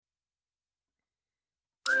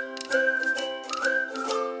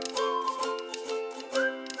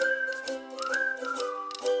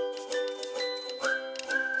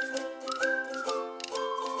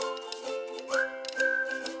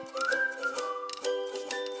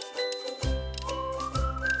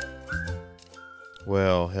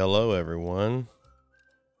Well, hello everyone.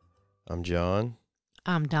 I'm John.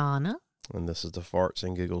 I'm Donna. And this is the Farts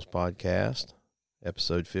and Giggles podcast,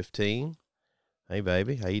 episode 15. Hey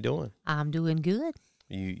baby, how you doing? I'm doing good.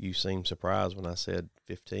 You seemed surprised when I said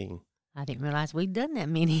 15. I didn't realize we'd done that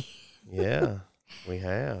many. Yeah, we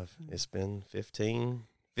have. It's been 15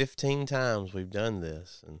 times we've done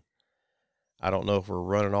this. And I don't know if we're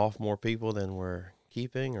running off more people than we're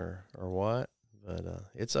keeping or what, but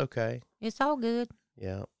it's okay. It's all good.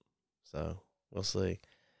 Yeah, so we'll see.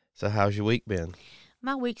 So how's your week been?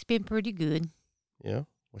 My week's been pretty good. Yeah,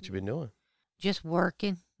 what you been doing? Just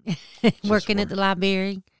working. Working at the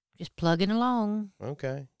library. Just plugging along.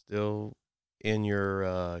 Okay. Still in your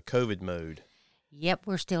COVID mode. Yep,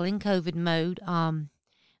 we're still in COVID mode.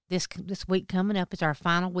 This week coming up is our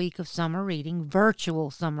final week of summer reading,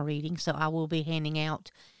 virtual summer reading. So I will be handing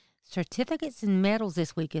out certificates and medals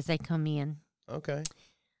this week as they come in. Okay.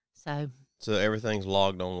 So everything's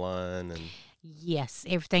logged online and yes,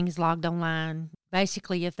 everything is logged online.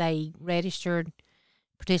 Basically, if they registered,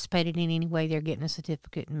 participated in any way, they're getting a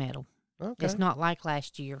certificate and medal. okay. It's not like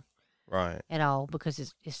last year. Right. At all, because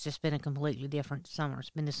it's just been a completely different summer. It's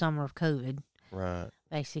been the summer of COVID. Right.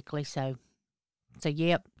 Basically. So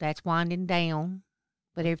yep, that's winding down,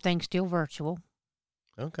 but everything's still virtual.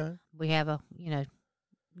 Okay. We have a,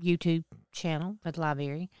 YouTube channel for the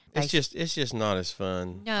library. It's just not as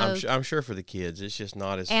fun. No. I'm sure for the kids, it's just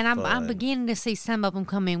not as and fun. I'm beginning to see some of them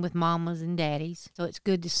come in with mamas and daddies. So it's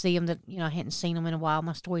good to see them that, I hadn't seen them in a while.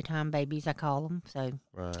 My storytime babies, I call them. So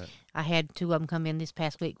Right. I had two of them come in this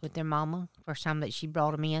past week with their mama. First time that she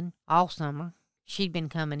brought them in all summer. She'd been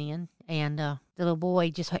coming in, and the little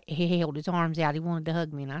boy he held his arms out. He wanted to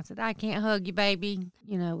hug me, and I said, I can't hug you, baby.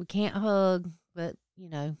 We can't hug. But,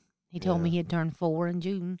 he told me he had turned 4 in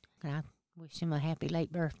June, and I wished him a happy late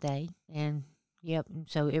birthday. And, yep,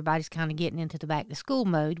 so everybody's kind of getting into the back-to-school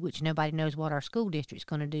mode, which nobody knows what our school district's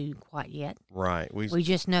going to do quite yet. Right. We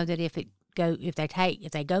just know that if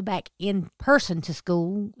they go back in person to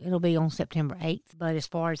school, it'll be on September 8th. But as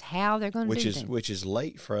far as how they're going to do things, which is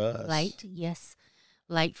late for us. Late, yes,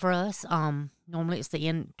 late for us. Normally it's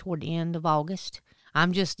toward the end of August.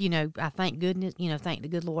 I'm just, I thank goodness, thank the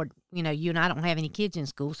good Lord, you and I don't have any kids in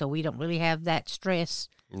school, so we don't really have that stress.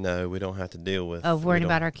 No, we don't have to deal with of worrying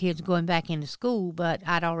about our kids going back into school. But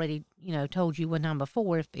I'd already, told you one time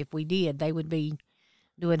before, if we did, they would be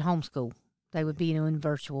doing homeschool. They would be doing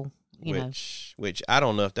virtual. Which I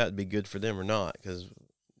don't know if that would be good for them or not, because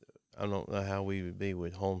I don't know how we would be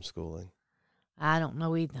with homeschooling. I don't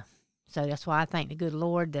know either. So that's why I thank the good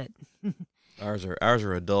Lord that ours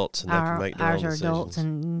are adults and they can make their own decisions. Ours are adults,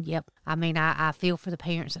 and yep. I mean, I feel for the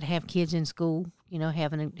parents that have kids in school,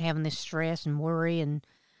 having this stress and worry, and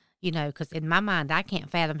because in my mind I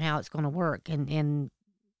can't fathom how it's going to work, and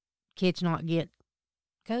kids not get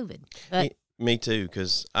COVID. But Me too,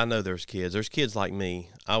 because I know there's kids like me.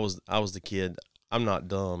 I was the kid. I'm not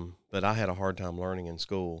dumb, but I had a hard time learning in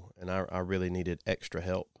school, and I really needed extra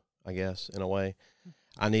help, I guess, in a way.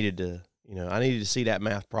 I needed to see that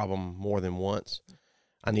math problem more than once.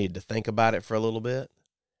 I needed to think about it for a little bit.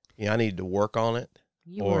 I needed to work on it.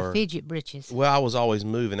 You wore fidget britches. Well, I was always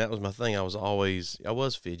moving. That was my thing. I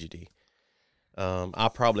was fidgety. I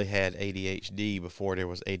probably had ADHD before there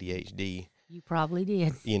was ADHD. You probably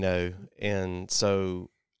did. And so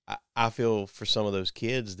I feel for some of those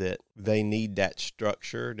kids that they need that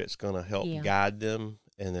structure that's going to help guide them.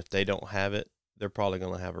 And if they don't have it, they're probably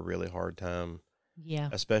going to have a really hard time. Yeah.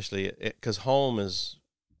 Especially because home is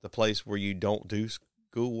the place where you don't do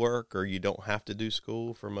schoolwork or you don't have to do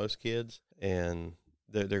school for most kids. And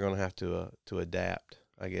they're going to have to adapt,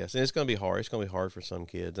 I guess. And it's going to be hard. It's going to be hard for some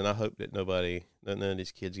kids. And I hope that none of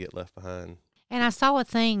these kids get left behind. And I saw a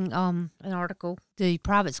thing, an article, the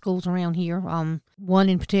private schools around here, one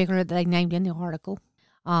in particular that they named in the article,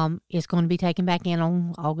 is going to be taken back in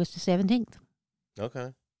on August the 17th.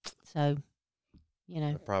 Okay. So,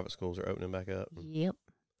 The private schools are opening back up. Yep.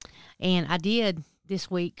 And I did this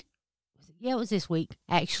week, it was this week,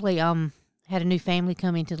 actually had a new family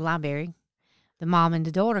come into the library. The mom and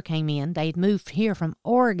the daughter came in. They'd moved here from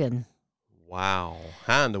Oregon. Wow.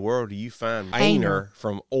 How in the world do you find Aner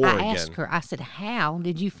from Oregon? I asked her, I said, how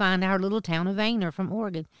did you find our little town of Aner from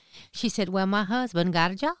Oregon? She said, well, my husband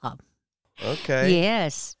got a job. Okay.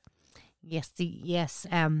 Yes.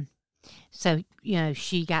 So,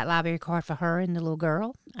 she got library card for her and the little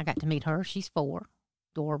girl. I got to meet her. She's 4.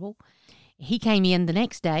 adorable. He came in the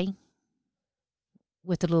next day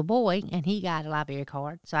with the little boy, and he got a library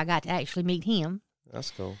card. So I got to actually meet him. That's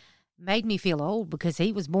cool. Made me feel old because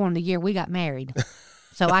he was born the year we got married.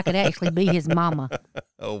 So I could actually be his mama.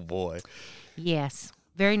 Oh, boy. Yes.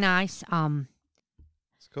 Very nice.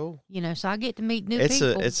 It's cool. You know, so I get to meet new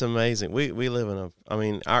people. It's amazing. We live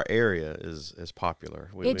in our area is popular.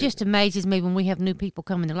 It just amazes me when we have new people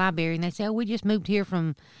come in the library and they say, oh, we just moved here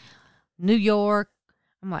from New York.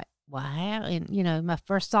 I'm like, well, how? And, you know, my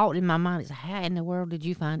first thought in my mind is, how in the world did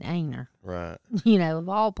you find Aner? Right. You know, of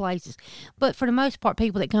all places. But for the most part,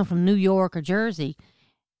 people that come from New York or Jersey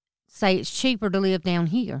say it's cheaper to live down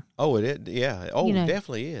here. Oh, yeah. Oh, you know,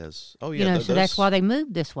 definitely is. Oh, yeah. You know, so that's why they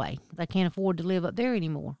moved this way. They can't afford to live up there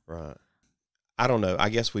anymore. Right. I don't know. I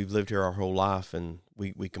guess we've lived here our whole life, and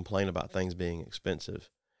we complain about things being expensive.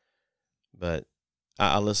 But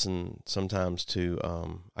I listen sometimes to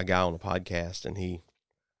a guy on a podcast, and he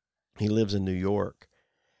lives in New York,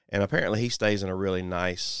 and apparently he stays in a really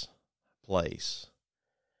nice place,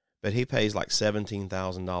 but he pays like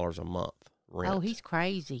 $17,000 a month rent. Oh, he's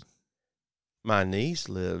crazy. My niece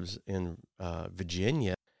lives in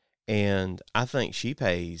Virginia, and I think she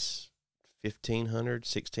pays $1,500,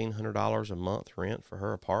 $1,600 a month rent for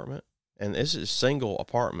her apartment. And this is a single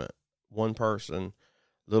apartment, one person,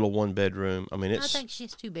 little one bedroom. I mean, I think she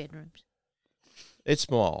has 2 bedrooms. It's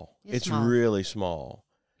small. It's small. Really small.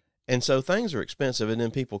 And so things are expensive, and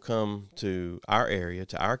then people come to our area,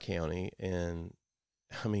 to our county, and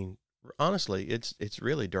I mean, honestly, it's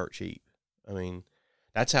really dirt cheap. I mean,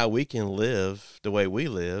 that's how we can live the way we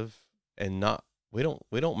live, and we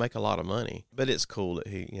don't make a lot of money. But it's cool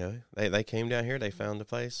that they came down here, they found a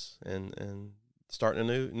place, and starting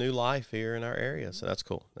a new life here in our area. So that's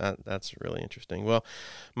cool. That's really interesting. Well,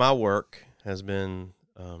 my work has been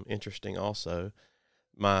interesting also.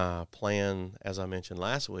 My plan, as I mentioned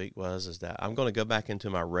last week, is that I'm going to go back into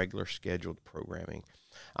my regular scheduled programming.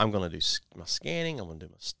 I'm going to do my scanning. I'm going to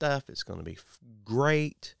do my stuff. It's going to be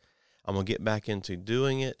great. I'm going to get back into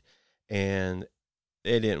doing it, and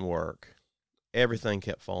it didn't work. Everything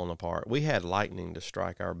kept falling apart. We had lightning to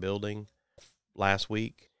strike our building last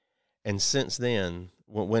week, and since then,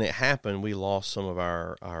 when it happened, we lost some of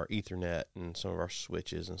our Ethernet and some of our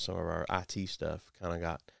switches, and some of our IT stuff kind of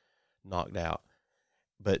got knocked out.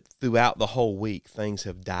 But throughout the whole week, things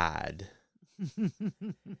have died.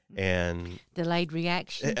 And delayed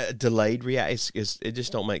reaction. Delayed reaction. It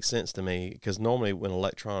just don't make sense to me, because normally when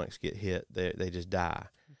electronics get hit, they just die.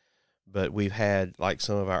 But we've had, like,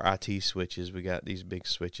 some of our IT switches. We got these big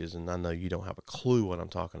switches, and I know you don't have a clue what I'm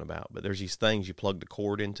talking about. But there's these things you plug the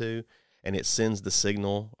cord into, and it sends the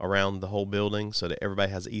signal around the whole building so that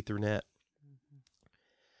everybody has Ethernet. Mm-hmm.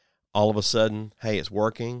 All of a sudden, hey, it's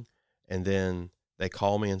working, and then they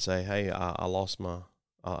call me and say, hey, I lost my,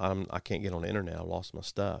 I can't get on the internet. I lost my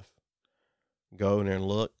stuff. Go in there and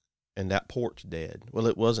look, and that port's dead. Well,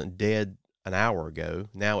 it wasn't dead an hour ago.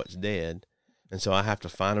 Now it's dead. And so I have to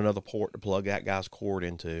find another port to plug that guy's cord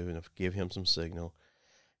into and give him some signal.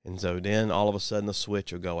 And so then all of a sudden the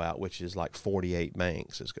switch will go out, which is like 48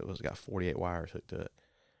 banks. It's got 48 wires hooked to it.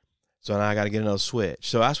 So now I got to get another switch.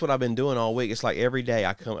 So that's what I've been doing all week. It's like every day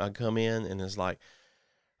I come in, and it's like,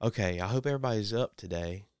 okay, I hope everybody's up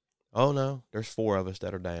today. Oh, no, there's 4 of us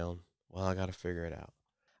that are down. Well, I got to figure it out.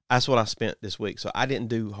 That's what I spent this week. So I didn't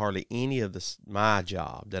do hardly any of my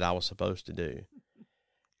job that I was supposed to do.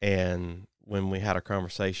 And when we had a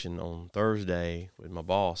conversation on Thursday with my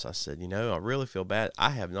boss, I said, I really feel bad. I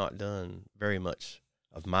have not done very much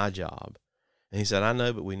of my job. And he said, I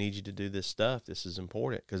know, but we need you to do this stuff. This is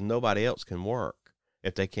important, because nobody else can work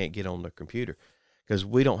if they can't get on their computer, because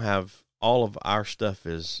we don't have, all of our stuff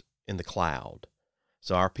is in the cloud.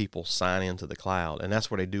 So our people sign into the cloud, and that's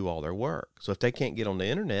where they do all their work. So if they can't get on the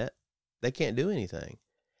internet, they can't do anything.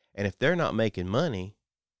 And if they're not making money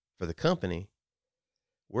for the company,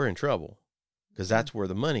 we're in trouble, because that's where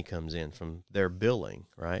the money comes in, from their billing,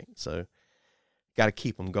 right? So got to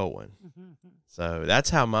keep them going. So that's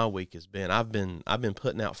how my week has been. I've been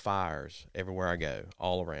putting out fires everywhere I go,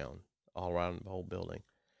 all around the whole building,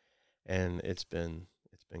 and it's been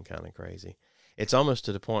kind of crazy. It's almost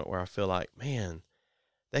to the point where I feel like, man,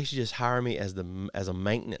 they should just hire me as a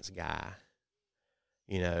maintenance guy,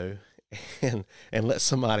 and let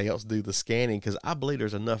somebody else do the scanning, because I believe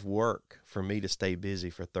there's enough work for me to stay busy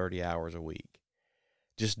for 30 hours a week,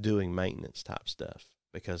 just doing maintenance type stuff,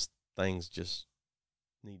 because things just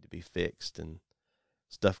need to be fixed and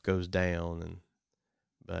stuff goes down.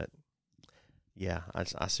 But yeah,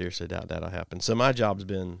 I seriously doubt that'll happen. So my job's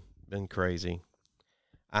been crazy.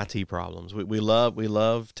 IT problems. We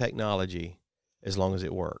love technology, as long as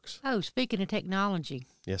it works. Oh, speaking of technology,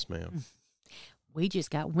 Yes, ma'am. we just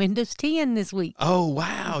got Windows 10 this week. Oh,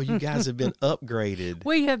 wow. You guys have been upgraded.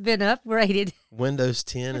 We have been upgraded. Windows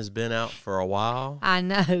 10 has been out for a while. I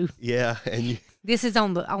know. Yeah, and you This is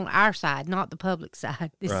on our side, not the public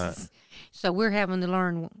side. Right. So we're having to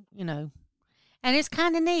learn, and it's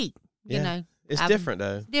kind of neat, Yeah. It's different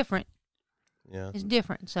though. It's different. Yeah. It's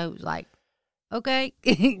different. So it's like, okay,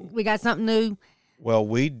 we got something new. Well,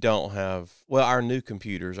 we don't have our new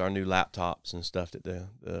computers, our new laptops and stuff that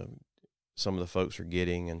the some of the folks are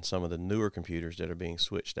getting, and some of the newer computers that are being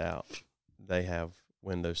switched out, they have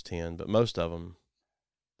Windows 10, but most of them,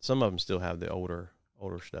 some of them still have the older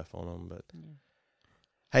stuff on them. But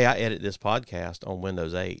hey, I edit this podcast on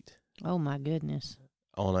Windows 8 Oh my goodness.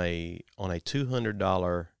 on a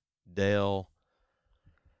 $200 Dell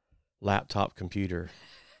laptop computer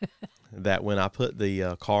that when I put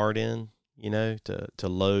the card in, to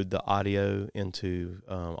load the audio into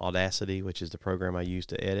Audacity, which is the program I use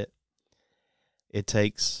to edit, it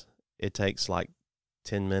takes like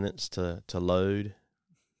 10 minutes to load,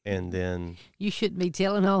 and then You shouldn't be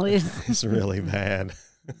telling all this. it's really bad.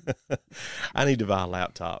 I need to buy a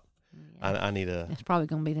laptop. Yeah. I need a. That's probably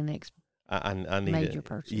going to be the next I need major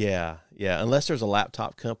purchase. Yeah. Unless there's a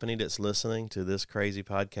laptop company that's listening to this crazy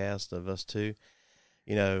podcast of us two,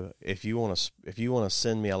 if you want to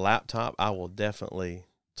send me a laptop, I will definitely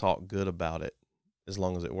talk good about it as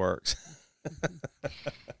long as it works.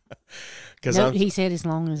 He said as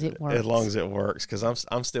long as it works. As long as it works, because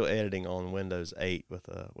I'm still editing on Windows 8 with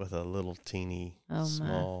a little teeny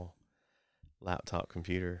small laptop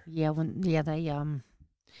computer. Yeah,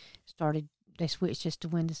 they switched us to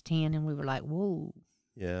Windows 10, and we were like, whoa.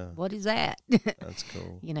 Yeah. What is that? That's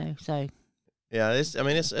cool. So. Yeah, it's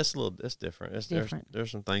different. It's different.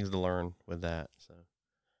 There's some things to learn with that. So,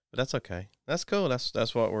 but that's okay. That's cool.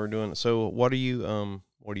 That's what we're doing. So, what are you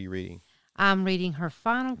reading? I'm reading Her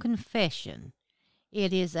Final Confession.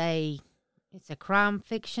 It's a crime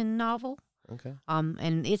fiction novel. Okay.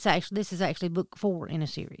 And this is actually book 4 in a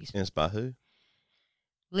series. And it's by who?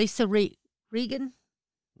 Lisa Regan.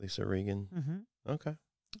 Lisa Regan. Mm-hmm. Okay.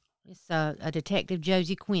 It's a Detective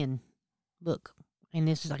Josie Quinn book, and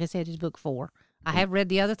this is, like I said, is book 4. I have read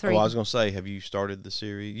the other 3. Oh, I was going to say, have you started the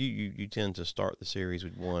series? You tend to start the series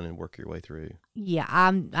with 1 and work your way through. Yeah,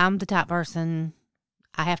 I'm the type person,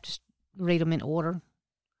 I have to read them in order,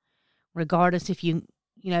 regardless if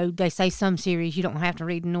they say some series you don't have to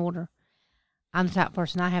read in order. I'm the type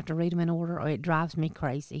person, I have to read them in order, or it drives me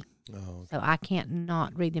crazy. Oh, okay. So I can't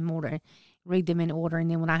not read them in order,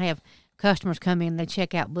 and then when I have customers come in, they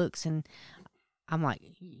check out books, and I'm like,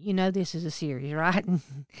 this is a series, right?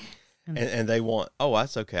 And they want,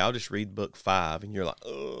 that's okay, I'll just read book 5, and you're like,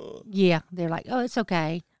 ugh. Yeah, they're like, oh, it's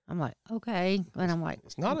okay. I'm like, okay, and I'm like,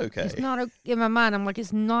 it's not okay. It's not in my mind. I'm like,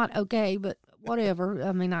 it's not okay, but whatever.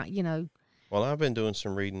 I mean, Well, I've been doing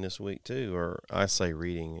some reading this week too, or I say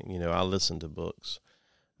reading. I listen to books.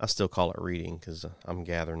 I still call it reading because I'm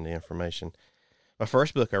gathering the information. My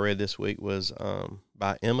first book I read this week was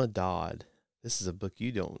by Emma Dodd. This is a book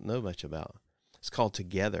you don't know much about. It's called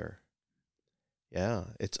Together. Yeah,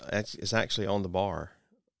 it's actually on the bar.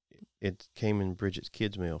 It came in Bridget's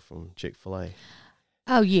kids' meal from Chick-fil-A.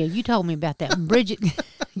 Oh, yeah, you told me about that. Bridget,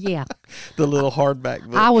 yeah. The little hardback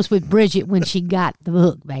book. I was with Bridget when she got the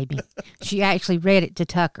book, baby. She actually read it to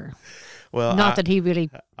Tucker. Well, not that he really.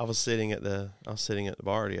 I was sitting at the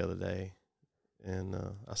bar the other day, and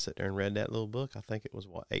I sat there and read that little book. I think it was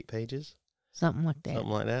 8 pages, something like that.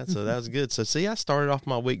 Something like that. So that was good. So see, I started off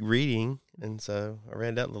my week reading, and so I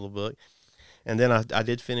read that little book, and then I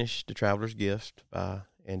did finish The Traveler's Gift by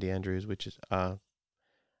Andy Andrews, which is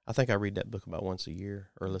I think I read that book about once a year,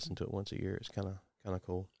 or listen to it once a year. It's kind of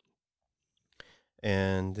cool.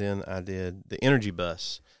 And then I did The Energy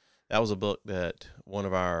Bus. That was a book that one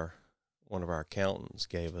of our accountants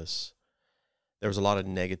gave us. There was a lot of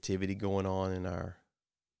negativity going on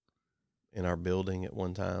in our building at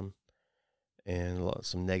one time, and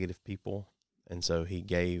some negative people. And so he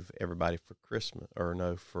gave everybody for Christmas,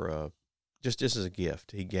 just as a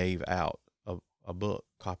gift, he gave out a book,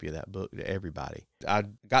 copy of that book to everybody. I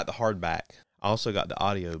got the hardback. I also got the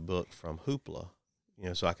audio book from Hoopla,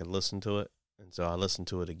 so I could listen to it. And so I listened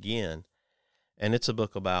to it again. And it's a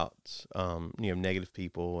book about, negative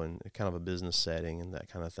people and kind of a business setting and that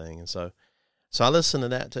kind of thing. And so I listened to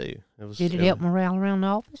that too. Did it help morale around the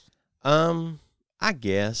office? I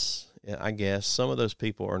guess some of those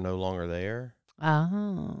people are no longer there.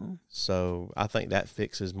 Oh. So I think that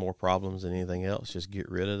fixes more problems than anything else. Just get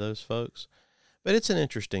rid of those folks. But it's an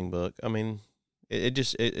interesting book. I mean,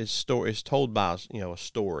 it's told by, a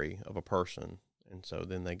story of a person, And so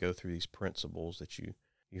then they go through these principles that you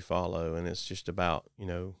follow, and it's just about,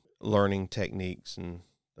 learning techniques and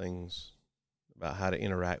things about how to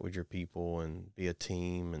interact with your people and be a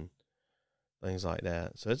team and things like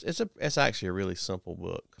that. So it's actually a really simple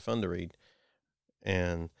book, fun to read.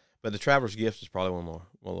 But The Traveler's Gift is probably one of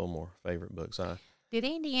my little more favorite books. Did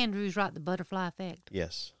Andy Andrews write The Butterfly Effect?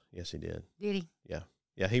 Yes, he did. Did he?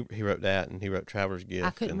 Yeah, he wrote that, and he wrote Traveler's Gift.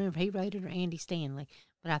 I couldn't remember if he wrote it or Andy Stanley,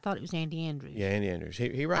 but I thought it was Andy Andrews. Yeah, Andy Andrews.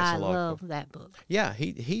 He writes a lot. I love that book. Yeah,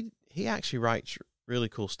 he actually writes really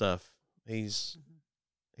cool stuff. He's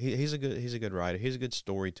a good writer. He's a good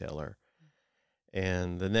storyteller.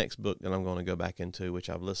 And the next book that I'm going to go back into, which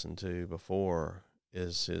I've listened to before,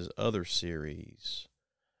 is his other series.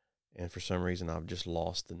 And for some reason, I've just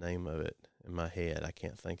lost the name of it in my head. I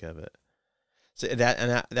can't think of it. So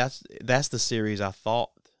that's the series I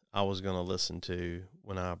thought I was going to listen to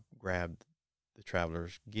when I grabbed The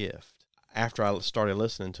Traveler's Gift. After I started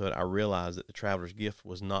listening to it, I realized that The Traveler's Gift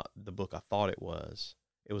was not the book I thought it was.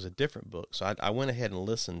 It was a different book. So I went ahead and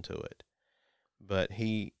listened to it. But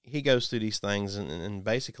he goes through these things, and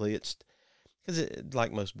basically it's, because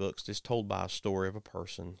like most books, it's told by a story of a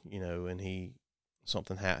person, and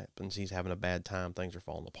something happens, he's having a bad time, things are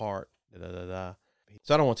falling apart, da-da-da-da.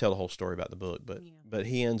 So I don't want to tell the whole story about the book, but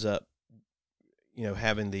he ends up,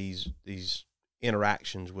 having these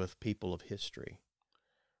interactions with people of history,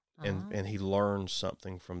 and he learns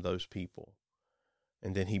something from those people,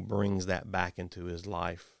 and then he brings that back into his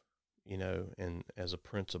life, and as a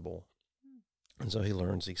principle. And so he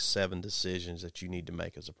learns these 7 decisions that you need to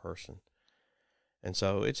make as a person. And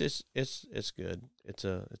so it's good. It's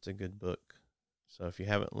a good book. So if you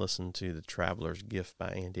haven't listened to The Traveler's Gift by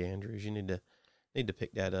Andy Andrews, you need to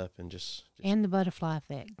pick that up and just And The Butterfly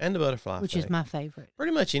Effect. And The Butterfly Which Effect. is my favorite.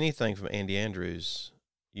 Pretty much anything from Andy Andrews,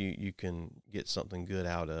 you can get something good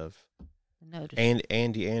out of. Notice. And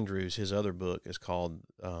Andy Andrews, his other book is called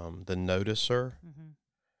The Noticer. Mm-hmm.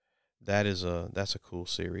 That's a cool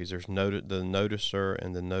series. There's The Noticer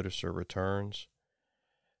and The Noticer Returns.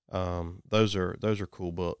 Those are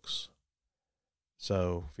cool books.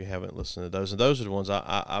 So if you haven't listened to those, and those are the ones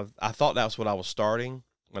I thought that's what I was starting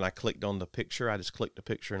when I clicked on the picture. I just clicked the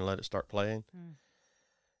picture and let it start playing.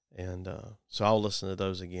 And so I'll listen to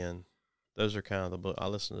those again. Those are kind of the book. I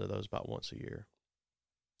listen to those about once a year.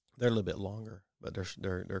 They're a little bit longer, but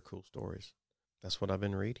they're cool stories. That's what I've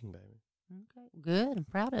been reading, baby. Okay, good. I'm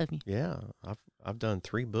proud of you. Yeah, I've done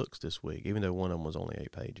 3 books this week, even though one of them was only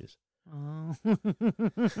 8 pages. Oh,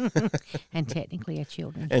 and technically a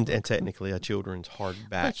children's and book. technically a children's hardback.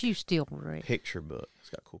 But you still read. Picture book. It's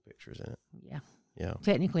got cool pictures in it. Yeah.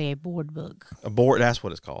 Technically a board book. A board. That's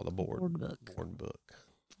what it's called. A board book. Board book.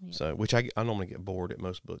 Yeah. So, which I normally get bored at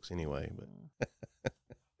most books anyway. But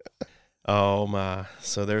oh my!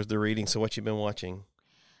 So there's the reading. So what you been watching?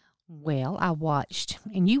 Well, I watched,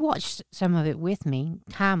 and you watched some of it with me.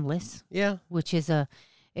 Timeless. Yeah. Which is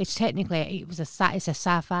it's technically it's a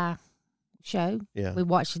sci-fi show. Yeah. We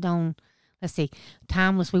watched it on. Let's see,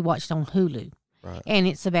 Timeless. We watched on Hulu. Right. And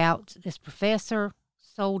it's about this professor,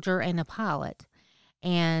 soldier, and a pilot,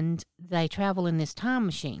 and they travel in this time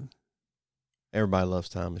machine. Everybody loves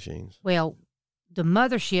time machines. Well, the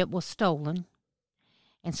mothership was stolen,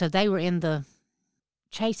 and so they were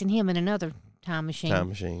chasing him in another time machine. Time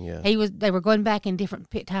machine, yeah. They were going back in different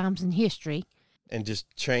times in history. And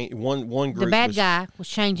just change one group. The bad guy was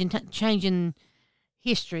changing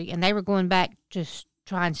history, and they were going back to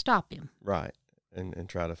try and stop him. Right, and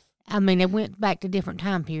try to. I mean, they went back to different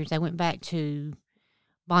time periods. They went back to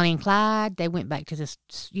Bonnie and Clyde. They went back to this,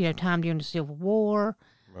 time during the Civil War.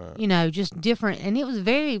 Right. Just different, and it was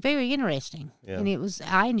very, very interesting. Yeah. And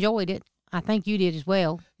I enjoyed it. I think you did as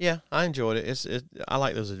well. Yeah, I enjoyed it. I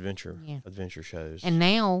like those adventure shows. And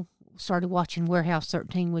now started watching Warehouse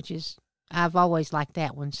 13, which is I've always liked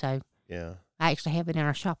that one. So yeah, I actually have it in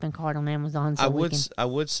our shopping cart on Amazon. So I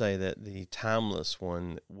would say that the Timeless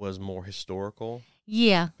one was more historical.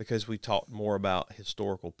 Yeah, because we talked more about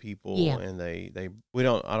historical people, yeah. And I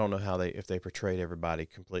don't know if they portrayed everybody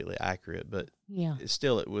completely accurate, but yeah,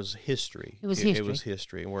 it was history. It was history. It was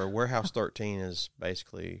history. Where Warehouse 13 is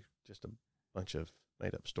basically just a bunch of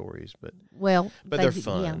made up stories, but they're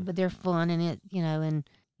fun. Yeah, but they're fun, and and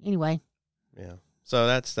anyway. Yeah. So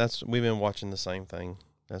that's we've been watching the same thing.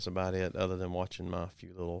 That's about it. Other than watching my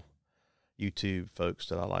few little YouTube folks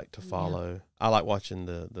that I like to follow. Yeah. I like watching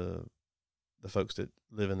the folks that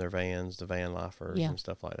live in their vans, the van lifers and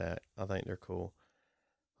stuff like that. I think they're cool.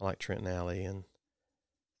 I like Trent Nally and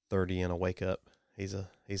 30 and a Wake Up.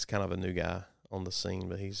 He's kind of a new guy on the scene,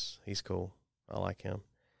 but he's cool. I like him.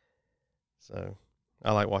 So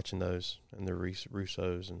I like watching those and the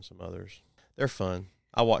Russos and some others. They're fun.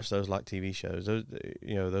 I watch those like TV shows. Those,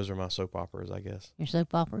 those are my soap operas, I guess. Your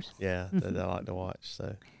soap operas? Yeah, that I like to watch.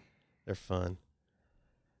 So they're fun.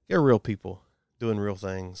 They're real people doing real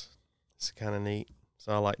things. It's kind of neat.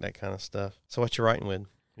 So I like that kind of stuff. So what you writing with?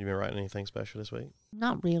 You been writing anything special this week?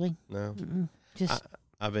 Not really. No. Just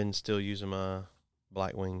I've been still using my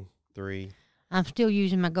Blackwing 3. I'm still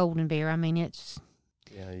using my Golden Bear. I mean, it's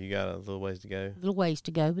Yeah, you got a little ways to go. a little ways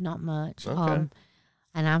to go, but not much. Okay.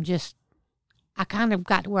 And I kind of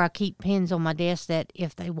got to where I keep pins on my desk that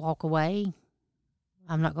if they walk away,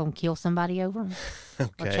 I'm not going to kill somebody over them or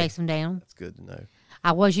Okay. chase them down. That's good to know.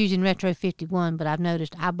 I was using Retro 51, but I've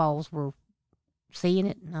noticed eyeballs were seeing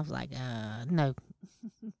it, and I was like, no,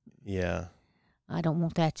 Yeah. I don't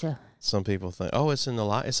want that to. Some people think, oh, it's in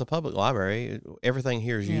the it's a public library. Everything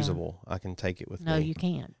here is Yeah. usable. I can take it with No, me. you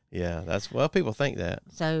can't. Yeah, people think that.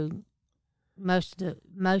 So most of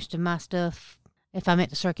my stuff, if I'm at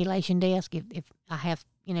the circulation desk, if I have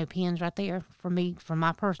pens right there for me for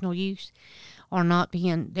my personal use, are not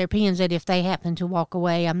they're pens that if they happen to walk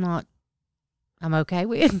away, I'm okay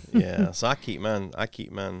with. Yeah, so I keep mine.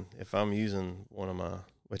 If I'm using one of my,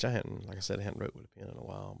 which I hadn't wrote with a pen in a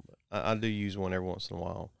while, but I do use one every once in a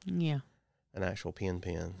while. Yeah, An actual pen.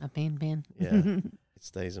 a pen. Yeah. It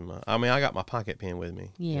stays in I got my pocket pen with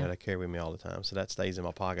me. Yeah. That I carry with me all the time. So that stays in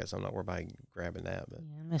my pocket, so I'm not worried about grabbing that. But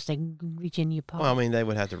Yeah, unless they reach in your pocket. well, I mean, they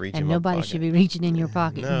would have to reach and in my pocket. nobody should be reaching in your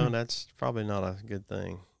pocket. No, that's probably not a good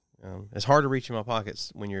thing. It's hard to reach in my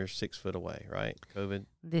pockets when you're 6 foot away, right? COVID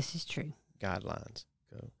This is true. guidelines.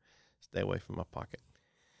 Go stay away from my pocket.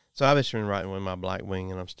 So I've just been writing with my Blackwing,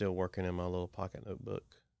 and I'm still working in my little pocket notebook,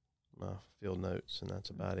 my field notes, and that's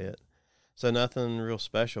about it. So nothing real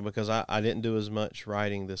special because I didn't do as much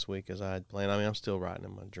writing this week as I had planned. I mean, I'm still writing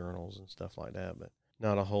in my journals and stuff like that, but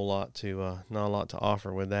not a lot to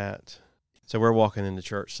offer with that. So we're walking into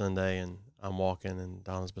church Sunday, and I'm walking, and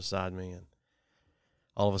Donna's beside me, and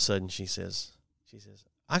all of a sudden she says,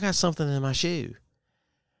 I got something in my shoe.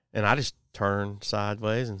 And I just turn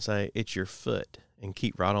sideways and say, it's your foot, and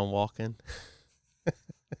keep right on walking.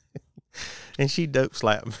 And she dope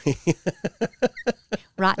slapped me.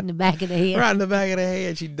 Right in the back of the head. Right in the back of the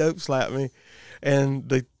head, she dope slapped me. And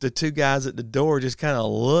the two guys at the door just kind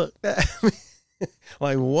of looked at me.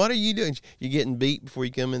 Like, what are you doing? You getting beat before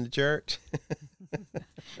you come into church?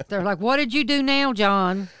 They're like, what did you do now,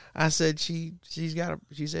 John? I said, she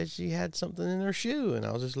said she had something in her shoe, and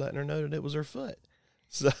I was just letting her know that it was her foot.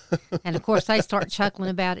 So, And of course, they start chuckling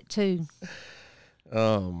about it too.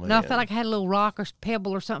 oh man. No, I felt like I had a little rock or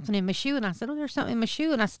pebble or something in my shoe, and I said, "Oh, there's something in my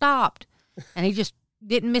shoe," and I stopped, and he just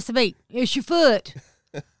didn't miss a beat. It's your foot.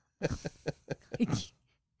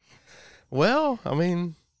 Well, I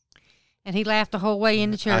mean, And he laughed the whole way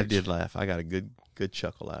into church. I did laugh. I got a good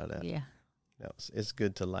chuckle out of that. Yeah. It's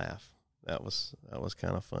good to laugh. That was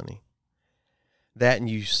kind of funny. That and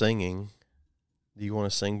you singing. Do you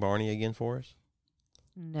want to sing Barney again for us?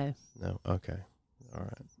 No. No. Okay. All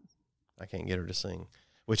right. I can't get her to sing,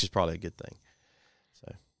 which is probably a good thing.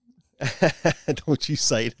 So don't you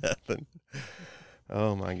say nothing.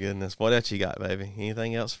 Oh my goodness. What else you got, baby?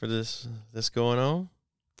 Anything else for this going on?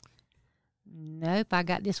 Nope. I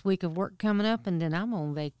got this week of work coming up, and then I'm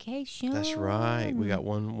on vacation. That's right. We got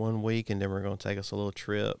one week, and then we're going to take us a little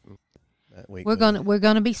trip that week. We're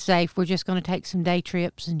gonna be safe. We're just gonna take some day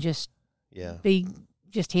trips and just he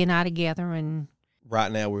and I together. And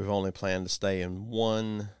right now we've only planned to stay in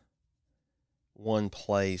one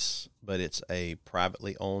place, but it's a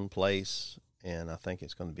privately owned place, and I think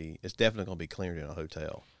it's definitely going to be cleaner than a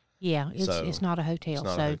hotel. yeah, it's not a hotel. It's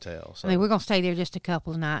not a hotel. So, I mean, we're gonna stay there just a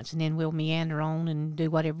couple of nights, and then we'll meander on and do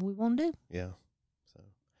whatever we want to do. yeah. So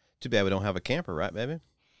too bad we don't have a camper, right, baby?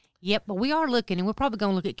 Yep, but we are looking, and we're probably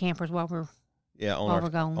gonna look at campers while we're on we're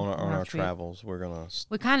going our on our trip. travels. We're gonna.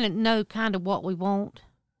 We kind of know what we want.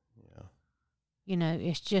 Yeah.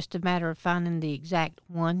 It's just a matter of finding the exact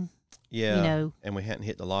one. Yeah. And we hadn't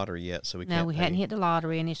hit the lottery yet, so we can't. No, we hadn't hit the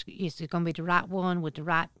lottery, and it's going to be the right one with the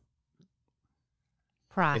right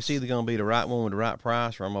price. It's either going to be the right one with the right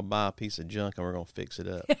price, or I'm going to buy a piece of junk and we're going to fix it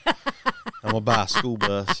up. I'm going to buy a school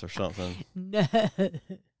bus or something. No.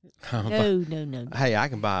 No. Hey, I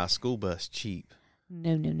can buy a school bus cheap.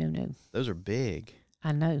 No. Those are big.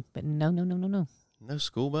 I know, but no. No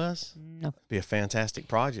school bus? No. Be a fantastic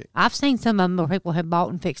project. I've seen some of them where people have bought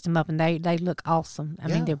and fixed them up, and they look awesome. I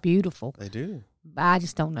mean, they're beautiful. They do. But I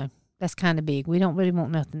just don't know. That's kind of big. We don't really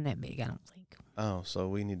want nothing that big, I don't think. Oh, so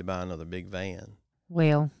we need to buy another big van.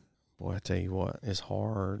 Well, boy, I tell you what, it's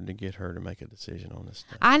hard to get her to make a decision on this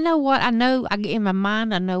stuff. I know. In my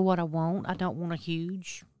mind, I know what I want. I don't want a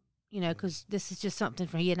huge, because this is just something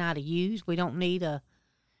for he and I to use. We don't need a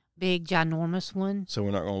big, ginormous one. So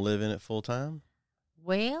we're not going to live in it full time?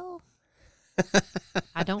 Well,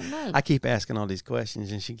 I don't know. I keep asking all these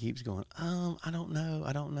questions, and she keeps going, I don't know.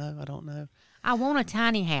 I want a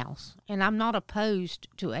tiny house, and I'm not opposed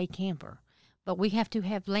to a camper, but we have to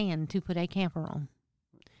have land to put a camper on.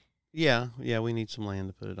 Yeah, we need some land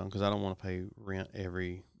to put it on because I don't want to pay rent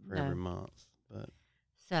every month. But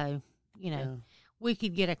so, we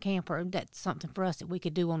could get a camper. That's something for us that we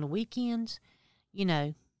could do on the weekends,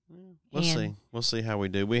 We'll see. We'll see how we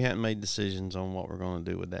do. We haven't made decisions on what we're going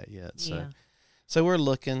to do with that yet. So we're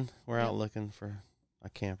looking. We're out looking for a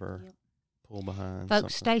camper. Yep. Pull behind.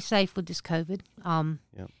 Folks, something. stay safe with this COVID.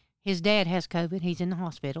 His dad has COVID. He's in the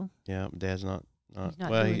hospital. Yeah, Dad's not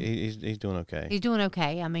well, he's doing okay. He's doing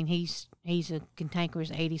okay. I mean, he's a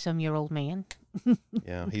cantankerous 80-some-year-old man.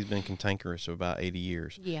 Yeah, he's been cantankerous for about 80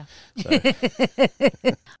 years. Yeah. So.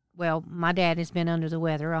 Well, my dad has been under the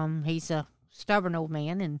weather. He's a stubborn old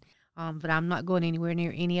man, and but I'm not going anywhere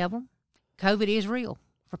near any of them. COVID is real.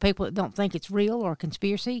 For people that don't think it's real or a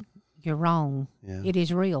conspiracy, you're wrong. Yeah. It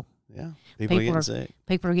is real. Yeah, people are getting sick.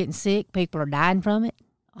 People are getting sick. People are dying from it.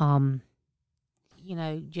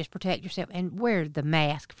 Just protect yourself and wear the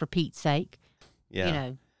mask for Pete's sake.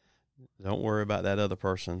 Yeah. Don't worry about that other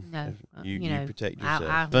person. No. You protect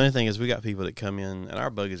yourself. The only thing is we got people that come in, and our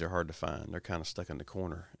buggies are hard to find. They're kind of stuck in the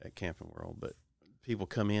corner at Camping World. But people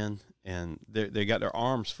come in, and they got their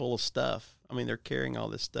arms full of stuff. I mean, they're carrying all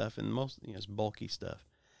this stuff, and most, it's bulky stuff.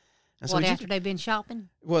 And so after they've been shopping?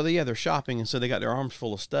 Well, yeah, they're shopping, and so they got their arms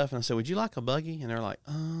full of stuff. And I said, would you like a buggy? And they're like,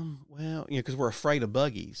 because we're afraid of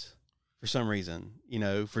buggies for some reason,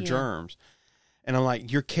 for germs. And I'm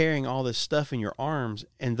like, you're carrying all this stuff in your arms,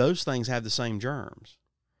 and those things have the same germs,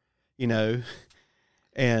 And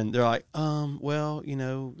they're like,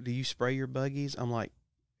 do you spray your buggies? I'm like,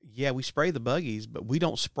 yeah, we spray the buggies, but we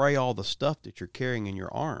don't spray all the stuff that you're carrying in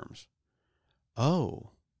your arms. Oh,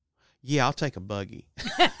 yeah, I'll take a buggy.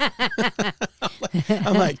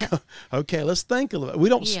 I'm like, okay, let's think a little bit. We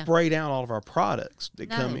don't spray down all of our products that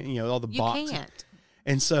come in, all the boxes. You can't.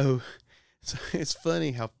 And so it's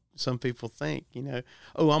funny how some people think, I'm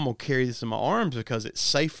going to carry this in my arms because it's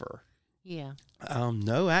safer. Yeah.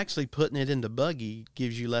 No, actually putting it in the buggy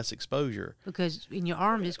gives you less exposure. Because in your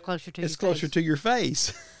arm is closer to your face. It's closer to your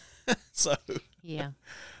face. So. Yeah.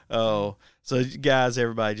 Oh, so guys,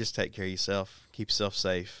 everybody just take care of yourself. Keep yourself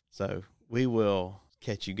safe. So we will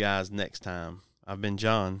catch you guys next time. I've been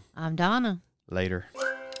John. I'm Donna. Later.